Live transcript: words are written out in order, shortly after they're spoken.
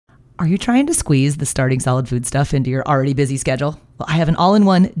Are you trying to squeeze the starting solid food stuff into your already busy schedule? Well, I have an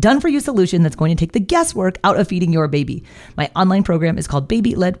all-in-one, done-for-you solution that's going to take the guesswork out of feeding your baby. My online program is called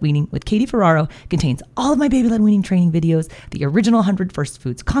Baby Led Weaning with Katie Ferraro. It contains all of my baby led weaning training videos, the original 100 First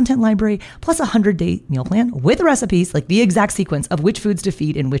Foods content library, plus a 100-day meal plan with recipes, like the exact sequence of which foods to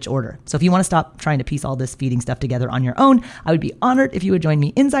feed in which order. So if you want to stop trying to piece all this feeding stuff together on your own, I would be honored if you would join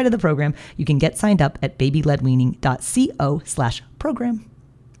me inside of the program. You can get signed up at babyledweaning.co/program.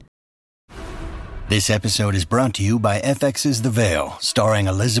 This episode is brought to you by FX's The Veil, starring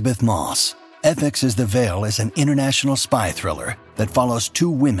Elizabeth Moss. FX's The Veil is an international spy thriller that follows two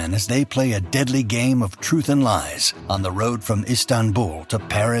women as they play a deadly game of truth and lies on the road from Istanbul to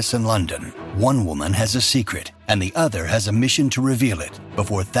Paris and London. One woman has a secret, and the other has a mission to reveal it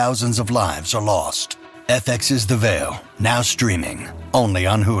before thousands of lives are lost. FX's The Veil, now streaming, only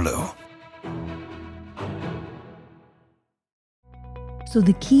on Hulu. So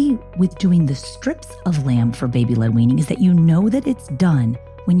the key with doing the strips of lamb for baby-led weaning is that you know that it's done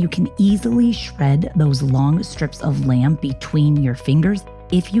when you can easily shred those long strips of lamb between your fingers.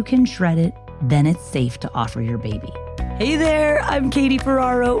 If you can shred it, then it's safe to offer your baby. Hey there, I'm Katie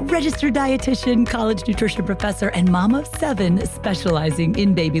Ferraro, registered dietitian, college nutrition professor, and mom of 7 specializing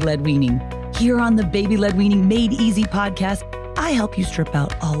in baby-led weaning. Here on the Baby-Led Weaning Made Easy podcast, I help you strip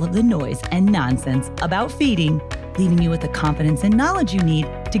out all of the noise and nonsense about feeding, leaving you with the confidence and knowledge you need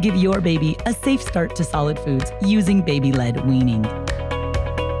to give your baby a safe start to solid foods using baby-led weaning.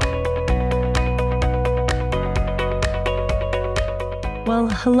 Well,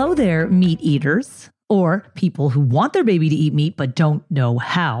 hello there, meat eaters, or people who want their baby to eat meat but don't know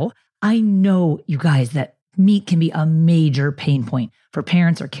how. I know, you guys, that meat can be a major pain point for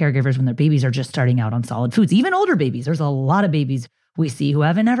parents or caregivers when their babies are just starting out on solid foods. Even older babies. There's a lot of babies we see who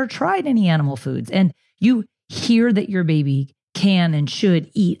haven't ever tried any animal foods. And you hear that your baby can and should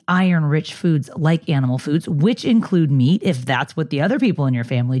eat iron-rich foods like animal foods, which include meat, if that's what the other people in your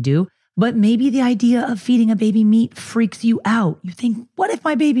family do. But maybe the idea of feeding a baby meat freaks you out. You think, what if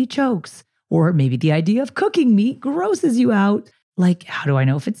my baby chokes? Or maybe the idea of cooking meat grosses you out. Like, how do I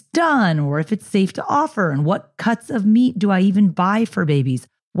know if it's done or if it's safe to offer? And what cuts of meat do I even buy for babies?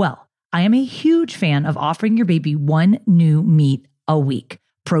 Well, I am a huge fan of offering your baby one new meat a week.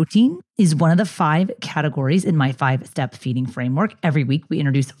 Protein is one of the 5 categories in my 5-step feeding framework. Every week, we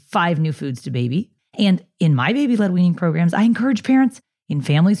introduce 5 new foods to baby. And in my baby-led weaning programs, I encourage parents in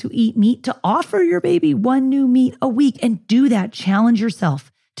families who eat meat to offer your baby one new meat a week, and do that. Challenge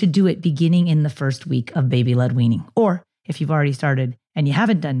yourself to do it beginning in the first week of baby-led weaning. Or if you've already started and you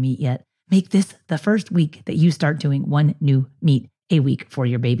haven't done meat yet, make this the first week that you start doing one new meat a week for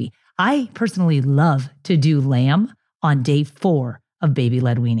your baby. I personally love to do lamb on day 4 of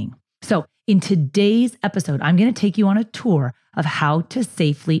baby-led weaning. So in today's episode, I'm going to take you on a tour of how to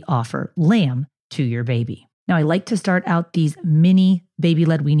safely offer lamb to your baby. Now, I like to start out these mini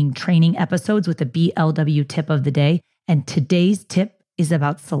baby-led weaning training episodes with a BLW tip of the day. And today's tip is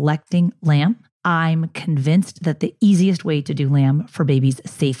about selecting lamb. I'm convinced that the easiest way to do lamb for babies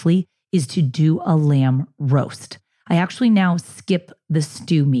safely is to do a lamb roast. I actually now skip the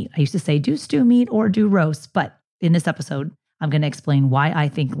stew meat. I used to say do stew meat or do roast, but in this episode, I'm going to explain why I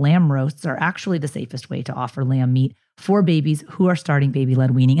think lamb roasts are actually the safest way to offer lamb meat for babies who are starting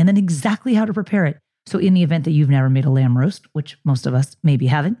baby-led weaning, and then exactly how to prepare it. So in the event that you've never made a lamb roast, which most of us maybe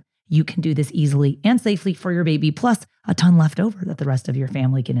haven't, you can do this easily and safely for your baby, plus a ton left over that the rest of your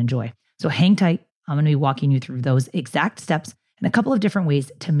family can enjoy. So hang tight. I'm going to be walking you through those exact steps and a couple of different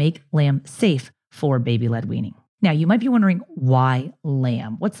ways to make lamb safe for baby-led weaning. Now, you might be wondering, why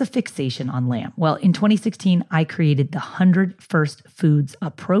lamb? What's the fixation on lamb? Well, in 2016, I created the 100 First Foods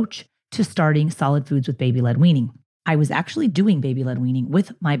approach to starting solid foods with baby-led weaning. I was actually doing baby-led weaning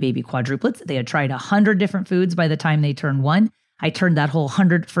with my baby quadruplets. They had tried 100 different foods by the time they turned 1. I turned that whole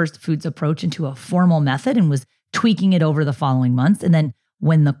 100 First Foods approach into a formal method and was tweaking it over the following months. And then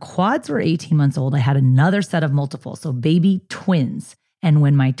when the quads were 18 months old, I had another set of multiples, so baby twins. And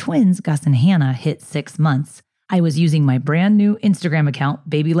when my twins, Gus and Hannah, hit 6 months, I was using my brand new Instagram account,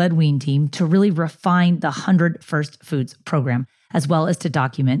 Baby Led Wean Team, to really refine the 100 First Foods program, as well as to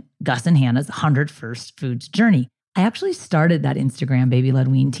document Gus and Hannah's 100 First Foods journey. I actually started that Instagram Baby Led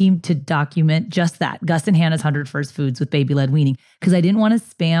Wean Team to document just that, Gus and Hannah's 100 First Foods with Baby Led Weaning, because I didn't want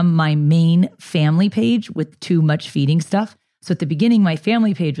to spam my main family page with too much feeding stuff. So at the beginning, my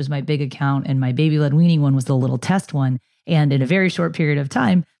family page was my big account and my Baby Led Weaning one was the little test one. And in a very short period of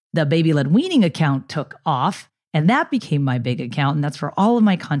time, the Baby Led Weaning account took off. And that became my big account. And that's where all of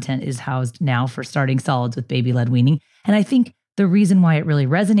my content is housed now for starting solids with baby-led weaning. And I think the reason why it really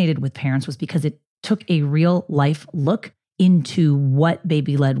resonated with parents was because it took a real life look into what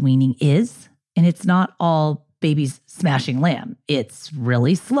baby-led weaning is. And it's not all babies smashing lamb. It's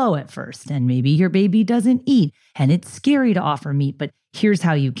really slow at first, and maybe your baby doesn't eat, and it's scary to offer meat, but here's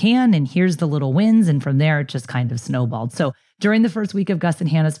how you can, and here's the little wins. And from there, it just kind of snowballed. So during the first week of Gus and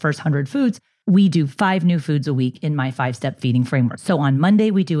Hannah's first 100 foods, we do 5 new foods a week in my 5-step feeding framework. So on Monday,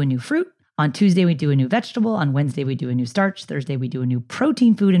 we do a new fruit. On Tuesday, we do a new vegetable. On Wednesday, we do a new starch. Thursday, we do a new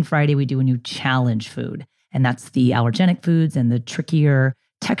protein food. And Friday, we do a new challenge food. And that's the allergenic foods and the trickier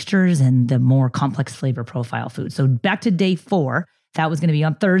textures and the more complex flavor profile food. So back to day 4, that was going to be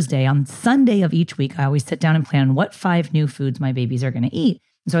on Thursday. On Sunday of each week, I always sit down and plan what 5 new foods my babies are going to eat.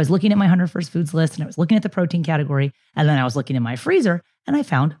 And so I was looking at my 100 First Foods list, and I was looking at the protein category, and then I was looking in my freezer, and I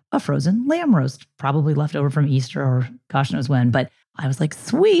found a frozen lamb roast, probably left over from Easter or gosh knows when. But I was like,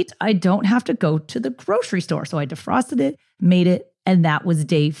 sweet, I don't have to go to the grocery store. So I defrosted it, made it, and that was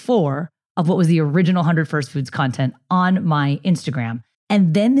day 4 of what was the original 100 First Foods content on my Instagram.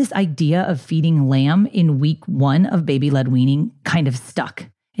 And then this idea of feeding lamb in week 1 of baby-led weaning kind of stuck.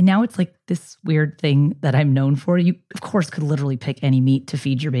 And now it's like this weird thing that I'm known for. You, of course, could literally pick any meat to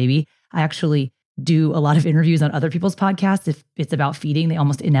feed your baby. I actually do a lot of interviews on other people's podcasts. If it's about feeding, they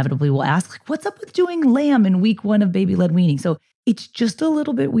almost inevitably will ask, like, what's up with doing lamb in week 1 of baby-led weaning? So it's just a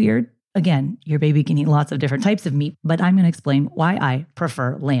little bit weird. Again, your baby can eat lots of different types of meat, but I'm going to explain why I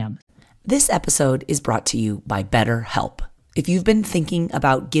prefer lamb. This episode is brought to you by BetterHelp. If you've been thinking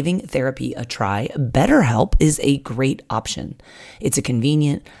about giving therapy a try, BetterHelp is a great option. It's a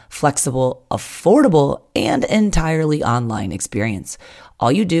convenient, flexible, affordable, and entirely online experience.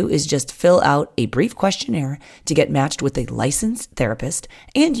 All you do is just fill out a brief questionnaire to get matched with a licensed therapist,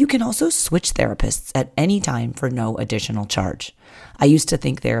 and you can also switch therapists at any time for no additional charge. I used to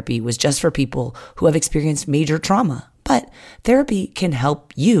think therapy was just for people who have experienced major trauma. But therapy can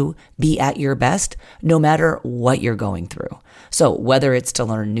help you be at your best no matter what you're going through. So whether it's to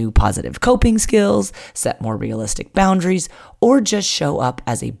learn new positive coping skills, set more realistic boundaries, or just show up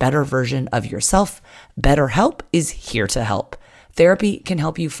as a better version of yourself, BetterHelp is here to help. Therapy can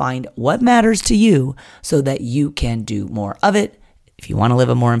help you find what matters to you so that you can do more of it. If you want to live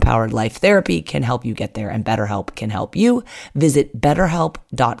a more empowered life, therapy can help you get there, and BetterHelp can help you. Visit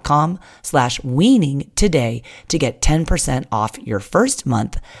betterhelp.com/weaning today to get 10% off your first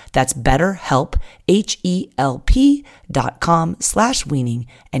month. That's BetterHelp, HELP.com/weaning,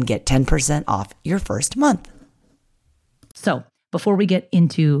 and get 10% off your first month. So before we get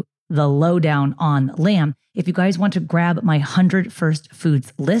into the lowdown on lamb, if you guys want to grab my 100 First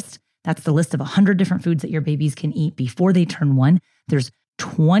Foods list, that's the list of 100 different foods that your babies can eat before they turn 1. There's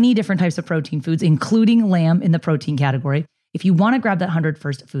 20 different types of protein foods, including lamb in the protein category. If you want to grab that 100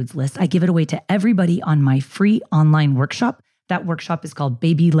 First Foods list, I give it away to everybody on my free online workshop. That workshop is called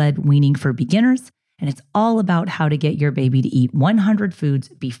Baby-Led Weaning for Beginners, and it's all about how to get your baby to eat 100 foods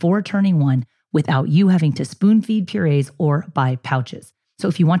before turning 1 without you having to spoon feed purees or buy pouches. So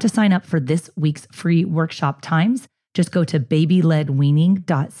if you want to sign up for this week's free workshop times, just go to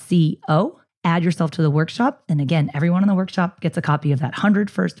babyledweaning.co, add yourself to the workshop. And again, everyone in the workshop gets a copy of that 100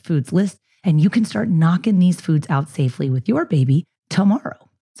 First Foods list, and you can start knocking these foods out safely with your baby tomorrow.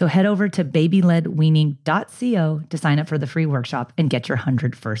 So head over to babyledweaning.co to sign up for the free workshop and get your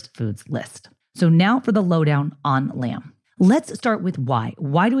 100 First Foods list. So now for the lowdown on lamb. Let's start with why.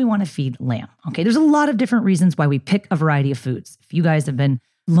 Why do we want to feed lamb? Okay, there's a lot of different reasons why we pick a variety of foods. If you guys have been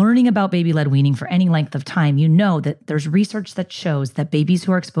learning about baby-led weaning for any length of time, you know that there's research that shows that babies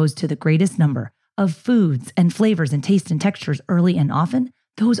who are exposed to the greatest number of foods and flavors and tastes and textures early and often,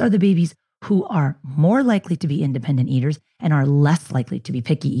 those are the babies who are more likely to be independent eaters and are less likely to be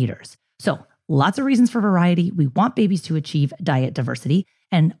picky eaters. So lots of reasons for variety. We want babies to achieve diet diversity,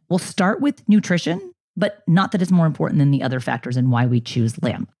 and we'll start with nutrition, but not that it's more important than the other factors in why we choose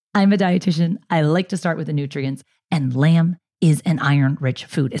lamb. I'm a dietitian. I like to start with the nutrients, and lamb is an iron-rich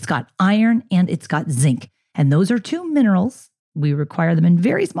food. It's got iron and it's got zinc. And those are 2 minerals. We require them in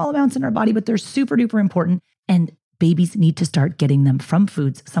very small amounts in our body, but they're super duper important. And babies need to start getting them from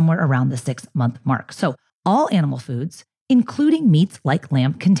foods somewhere around the 6-month mark. So all animal foods, including meats like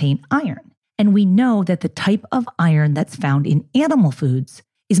lamb, contain iron. And we know that the type of iron that's found in animal foods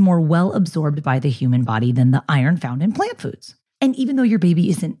is more well absorbed by the human body than the iron found in plant foods. And even though your baby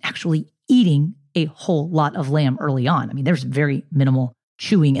isn't actually eating a whole lot of lamb early on, I mean, there's very minimal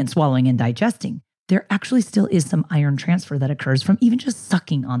chewing and swallowing and digesting, there actually still is some iron transfer that occurs from even just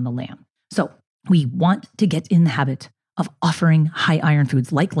sucking on the lamb. So we want to get in the habit of offering high iron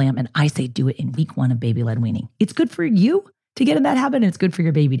foods like lamb, and I say do it in week 1 of baby-led weaning. It's good for you to get in that habit, and it's good for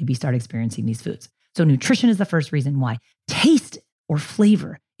your baby to start experiencing these foods. So nutrition is the first reason why. Taste or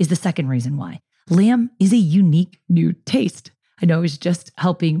flavor is the second reason why. lamb is a unique new taste. I know I was just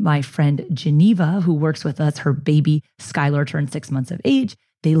helping my friend Geneva, who works with us. Her baby Skylar turned 6 months of age.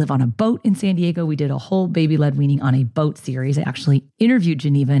 They live on a boat in San Diego. We did a whole baby-led weaning on a boat series. I actually interviewed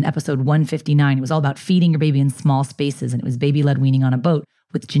Geneva in episode 159. It was all about feeding your baby in small spaces, and it was baby-led weaning on a boat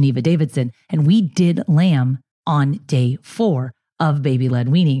with Geneva Davidson. And we did lamb on day 4 of baby-led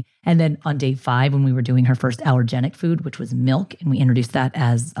weaning. And then on day 5, when we were doing her first allergenic food, which was milk, and we introduced that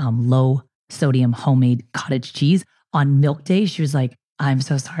as low-sodium homemade cottage cheese, on milk day, she was like, I'm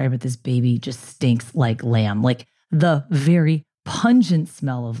so sorry, but this baby just stinks like lamb. Like the very pungent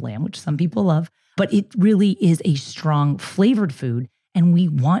smell of lamb, which some people love, but it really is a strong flavored food. And we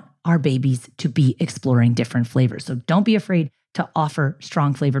want our babies to be exploring different flavors. So don't be afraid to offer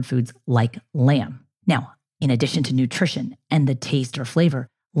strong flavored foods like lamb. Now, in addition to nutrition and the taste or flavor,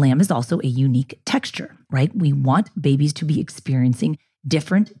 lamb is also a unique texture, right? We want babies to be experiencing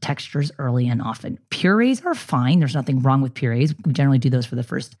different textures early and often. Purees are fine. There's nothing wrong with purees. We generally do those for the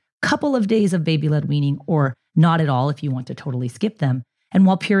first couple of days of baby-led weaning, or not at all if you want to totally skip them. And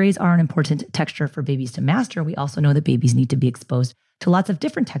while purees are an important texture for babies to master, we also know that babies need to be exposed to lots of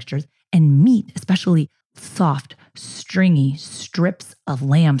different textures, and meat, especially soft, stringy strips of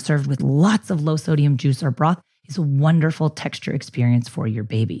lamb served with lots of low-sodium juice or broth, is a wonderful texture experience for your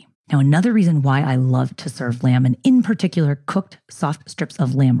baby. Now, another reason why I love to serve lamb, and in particular cooked soft strips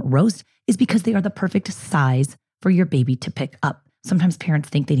of lamb roast, is because they are the perfect size for your baby to pick up. Sometimes parents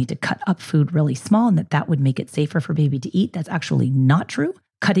think they need to cut up food really small and that would make it safer for baby to eat. That's actually not true.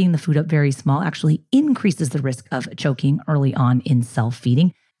 Cutting the food up very small actually increases the risk of choking early on in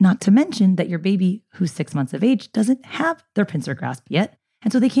self-feeding. Not to mention that your baby who's 6 months of age doesn't have their pincer grasp yet,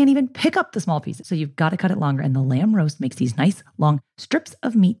 and so they can't even pick up the small pieces. So you've got to cut it longer, and the lamb roast makes these nice long strips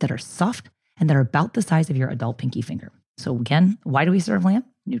of meat that are soft and that are about the size of your adult pinky finger. So again, why do we serve lamb?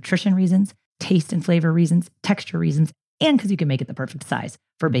 Nutrition reasons, taste and flavor reasons, texture reasons, and because you can make it the perfect size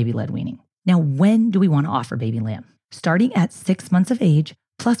for baby-led weaning. Now, when do we want to offer baby lamb? Starting at 6 months of age,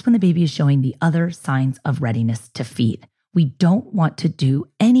 plus when the baby is showing the other signs of readiness to feed. We don't want to do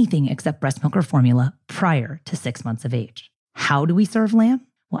anything except breast milk or formula prior to 6 months of age. How do we serve lamb?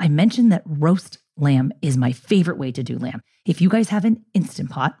 Well, I mentioned that roast lamb is my favorite way to do lamb. If you guys have an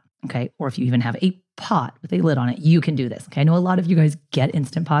Instant Pot, okay, or if you even have a pot with a lid on it, you can do this. Okay, I know a lot of you guys get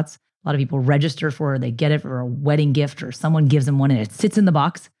Instant Pots. A lot of people register for it, they get it for a wedding gift, or someone gives them one and it sits in the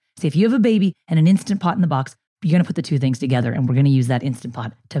box. So if you have a baby and an Instant Pot in the box, you're going to put the two things together, and we're going to use that Instant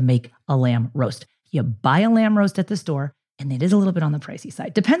Pot to make a lamb roast. You buy a lamb roast at the store, and it is a little bit on the pricey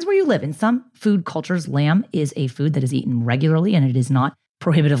side. Depends where you live. In some food cultures, lamb is a food that is eaten regularly, and it is not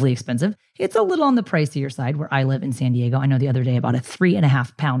prohibitively expensive. It's a little on the pricier side where I live in San Diego. I know the other day I bought a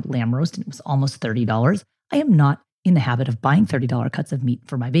 3.5 pound lamb roast, and it was almost $30. I am not in the habit of buying $30 cuts of meat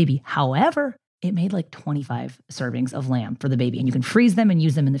for my baby. However, it made like 25 servings of lamb for the baby, and you can freeze them and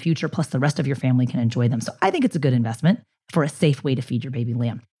use them in the future, plus the rest of your family can enjoy them. So I think it's a good investment for a safe way to feed your baby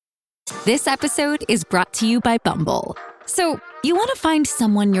lamb. This episode is brought to you by Bumble. So you want to find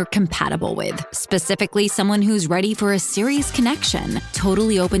someone you're compatible with, specifically someone who's ready for a serious connection,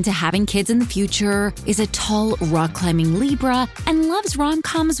 totally open to having kids in the future, is a tall, rock-climbing Libra, and loves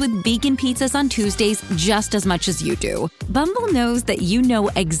rom-coms with vegan pizzas on Tuesdays just as much as you do. Bumble knows that you know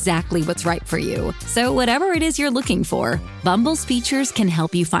exactly what's right for you. So whatever it is you're looking for, Bumble's features can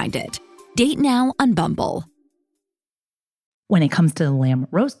help you find it. Date now on Bumble. When it comes to the lamb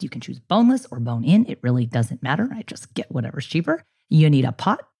roast, you can choose boneless or bone-in. It really doesn't matter. I just get whatever's cheaper. You need a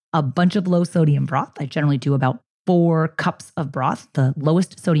pot, a bunch of low-sodium broth. I generally do about 4 cups of broth, the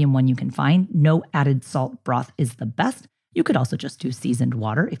lowest sodium one you can find. No added salt broth is the best. You could also just do seasoned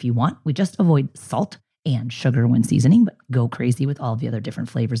water if you want. We just avoid salt and sugar when seasoning, but go crazy with all the other different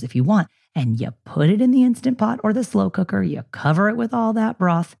flavors if you want. And you put it in the Instant Pot or the slow cooker. You cover it with all that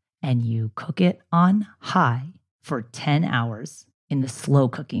broth, and you cook it on high for 10 hours in the slow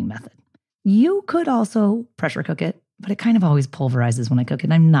cooking method. You could also pressure cook it, but it kind of always pulverizes when I cook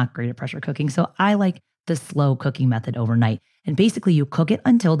it. I'm not great at pressure cooking, so I like the slow cooking method overnight. And basically you cook it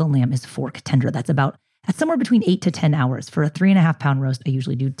until the lamb is fork tender. That's somewhere between 8 to 10 hours. For a 3.5 pound roast, I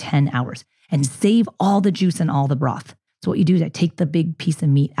usually do 10 hours and save all the juice and all the broth. So what you do is I take the big piece of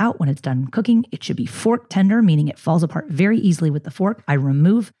meat out when it's done cooking. It should be fork tender, meaning it falls apart very easily with the fork. I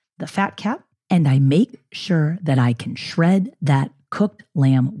remove the fat cap, and I make sure that I can shred that cooked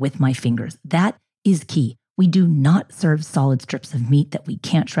lamb with my fingers. That is key. We do not serve solid strips of meat that we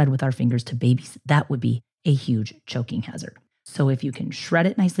can't shred with our fingers to babies. That would be a huge choking hazard. So if you can shred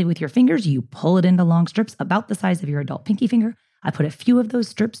it nicely with your fingers, you pull it into long strips about the size of your adult pinky finger. I put a few of those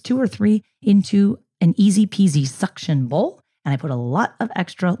strips, 2 or 3, into an easy peasy suction bowl, and I put a lot of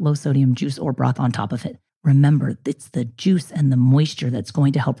extra low sodium juice or broth on top of it. Remember, it's the juice and the moisture that's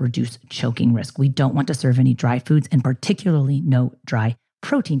going to help reduce choking risk. We don't want to serve any dry foods, and particularly no dry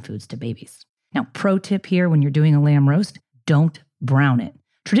protein foods to babies. Now, pro tip here, when you're doing a lamb roast, don't brown it.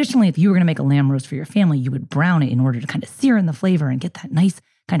 Traditionally, if you were going to make a lamb roast for your family, you would brown it in order to kind of sear in the flavor and get that nice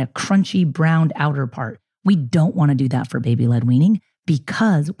kind of crunchy browned outer part. We don't want to do that for baby-led weaning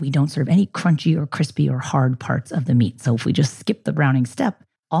because we don't serve any crunchy or crispy or hard parts of the meat. So if we just skip the browning step,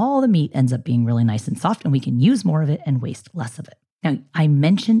 all the meat ends up being really nice and soft, and we can use more of it and waste less of it. Now, I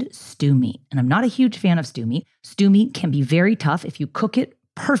mentioned stew meat, and I'm not a huge fan of stew meat. Stew meat can be very tough. If you cook it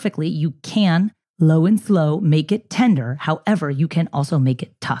perfectly, you can, low and slow, make it tender. However, you can also make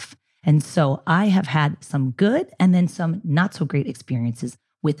it tough. And so I have had some good and then some not so great experiences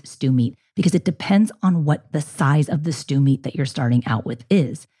with stew meat because it depends on what the size of the stew meat that you're starting out with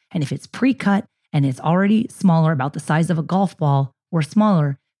is. And if it's pre-cut and it's already smaller, about the size of a golf ball or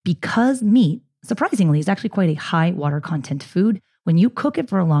smaller, because meat, surprisingly, is actually quite a high water content food, when you cook it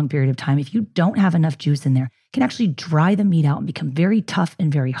for a long period of time, if you don't have enough juice in there, it can actually dry the meat out and become very tough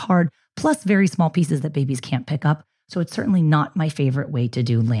and very hard, plus very small pieces that babies can't pick up. So it's certainly not my favorite way to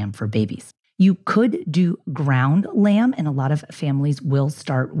do lamb for babies. You could do ground lamb, and a lot of families will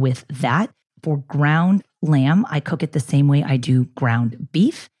start with that. For ground lamb, I cook it the same way I do ground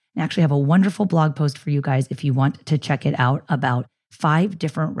beef. I actually have a wonderful blog post for you guys if you want to check it out about 5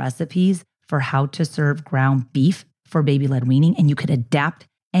 different recipes for how to serve ground beef for baby-led weaning, and you could adapt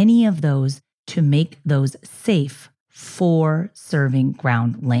any of those to make those safe for serving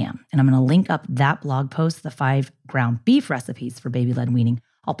ground lamb. And I'm going to link up that blog post, the 5 ground beef recipes for baby-led weaning.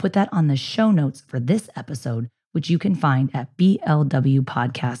 I'll put that on the show notes for this episode, which you can find at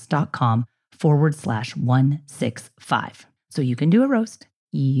blwpodcast.com/165. So you can do a roast,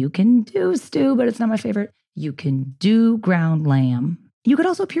 you can do stew, but it's not my favorite. You can do ground lamb. You could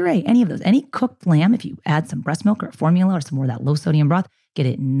also puree any of those. Any cooked lamb, if you add some breast milk or formula or some more of that low sodium broth, get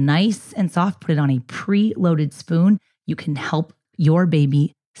it nice and soft, put it on a pre-loaded spoon. You can help your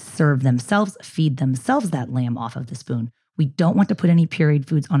baby serve themselves, feed themselves that lamb off of the spoon. We don't want to put any pureed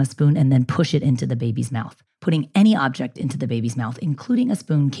foods on a spoon and then push it into the baby's mouth. Putting any object into the baby's mouth, including a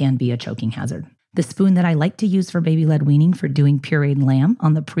spoon, can be a choking hazard. The spoon that I like to use for baby-led weaning for doing pureed lamb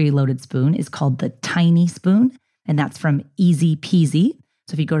on the pre-loaded spoon is called the Tiny Spoon, and that's from Easy Peasy.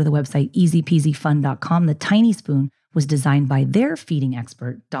 So if you go to the website easypeasyfun.com, the Tiny Spoon was designed by their feeding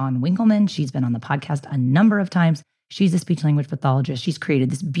expert, Dawn Winkleman. She's been on the podcast a number of times. She's a speech-language pathologist. She's created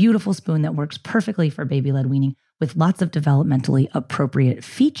this beautiful spoon that works perfectly for baby-led weaning with lots of developmentally appropriate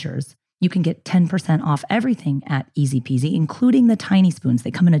features. You can get 10% off everything at Easy Peasy, including the tiny spoons.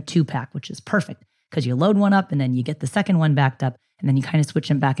 They come in a 2-pack, which is perfect because you load one up and then you get the second one backed up, and then you kind of switch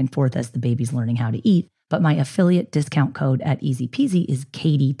them back and forth as the baby's learning how to eat. But my affiliate discount code at Easy Peasy is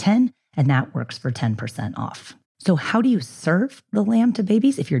Katie10, and that works for 10% off. So how do you serve the lamb to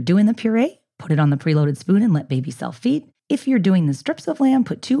babies? If you're doing the puree, put it on the preloaded spoon and let baby self-feed. If you're doing the strips of lamb,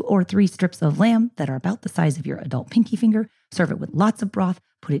 put 2 or 3 strips of lamb that are about the size of your adult pinky finger. Serve it with lots of broth.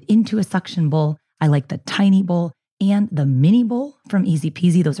 Put it into a suction bowl. I like the tiny bowl and the mini bowl from Easy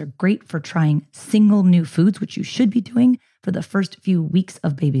Peasy. Those are great for trying single new foods, which you should be doing for the first few weeks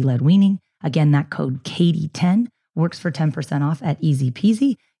of baby-led weaning. Again, that code Katie10 works for 10% off at Easy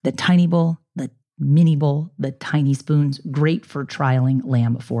Peasy. The tiny bowl, the mini bowl, the tiny spoons, great for trialing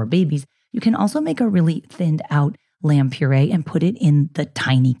lamb for babies. You can also make a really thinned out lamb puree and put it in the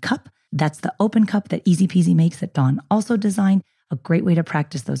tiny cup. That's the open cup that Easy Peasy makes that Dawn also designed. A great way to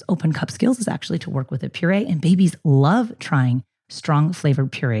practice those open cup skills is actually to work with a puree, and babies love trying strong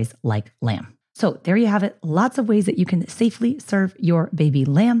flavored purees like lamb. So there you have it. Lots of ways that you can safely serve your baby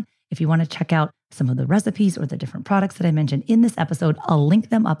lamb. If you want to check out some of the recipes or the different products that I mentioned in this episode, I'll link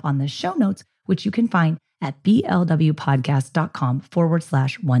them up on the show notes, which you can find at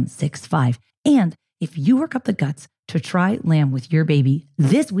blwpodcast.com/165. And if you work up the guts to try lamb with your baby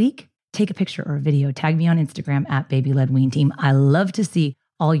this week, take a picture or a video, tag me on Instagram at BabyLedWeanTeam. I love to see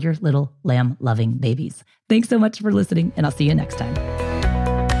all your little lamb-loving babies. Thanks so much for listening, and I'll see you next time.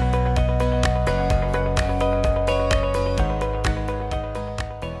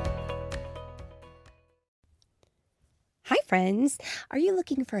 Hi, friends. Are you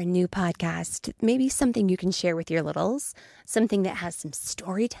looking for a new podcast? Maybe something you can share with your littles? Something that has some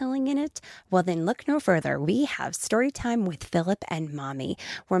storytelling in it? Well, then look no further. We have Storytime with Philip and Mommy,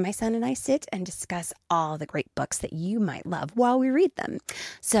 where my son and I sit and discuss all the great books that you might love while we read them.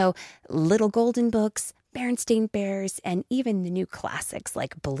 So, Little Golden Books, Berenstain Bears, and even the new classics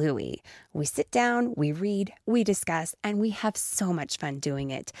like Bluey. We sit down, we read, we discuss, and we have so much fun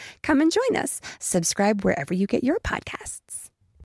doing it. Come and join us. Subscribe wherever you get your podcasts.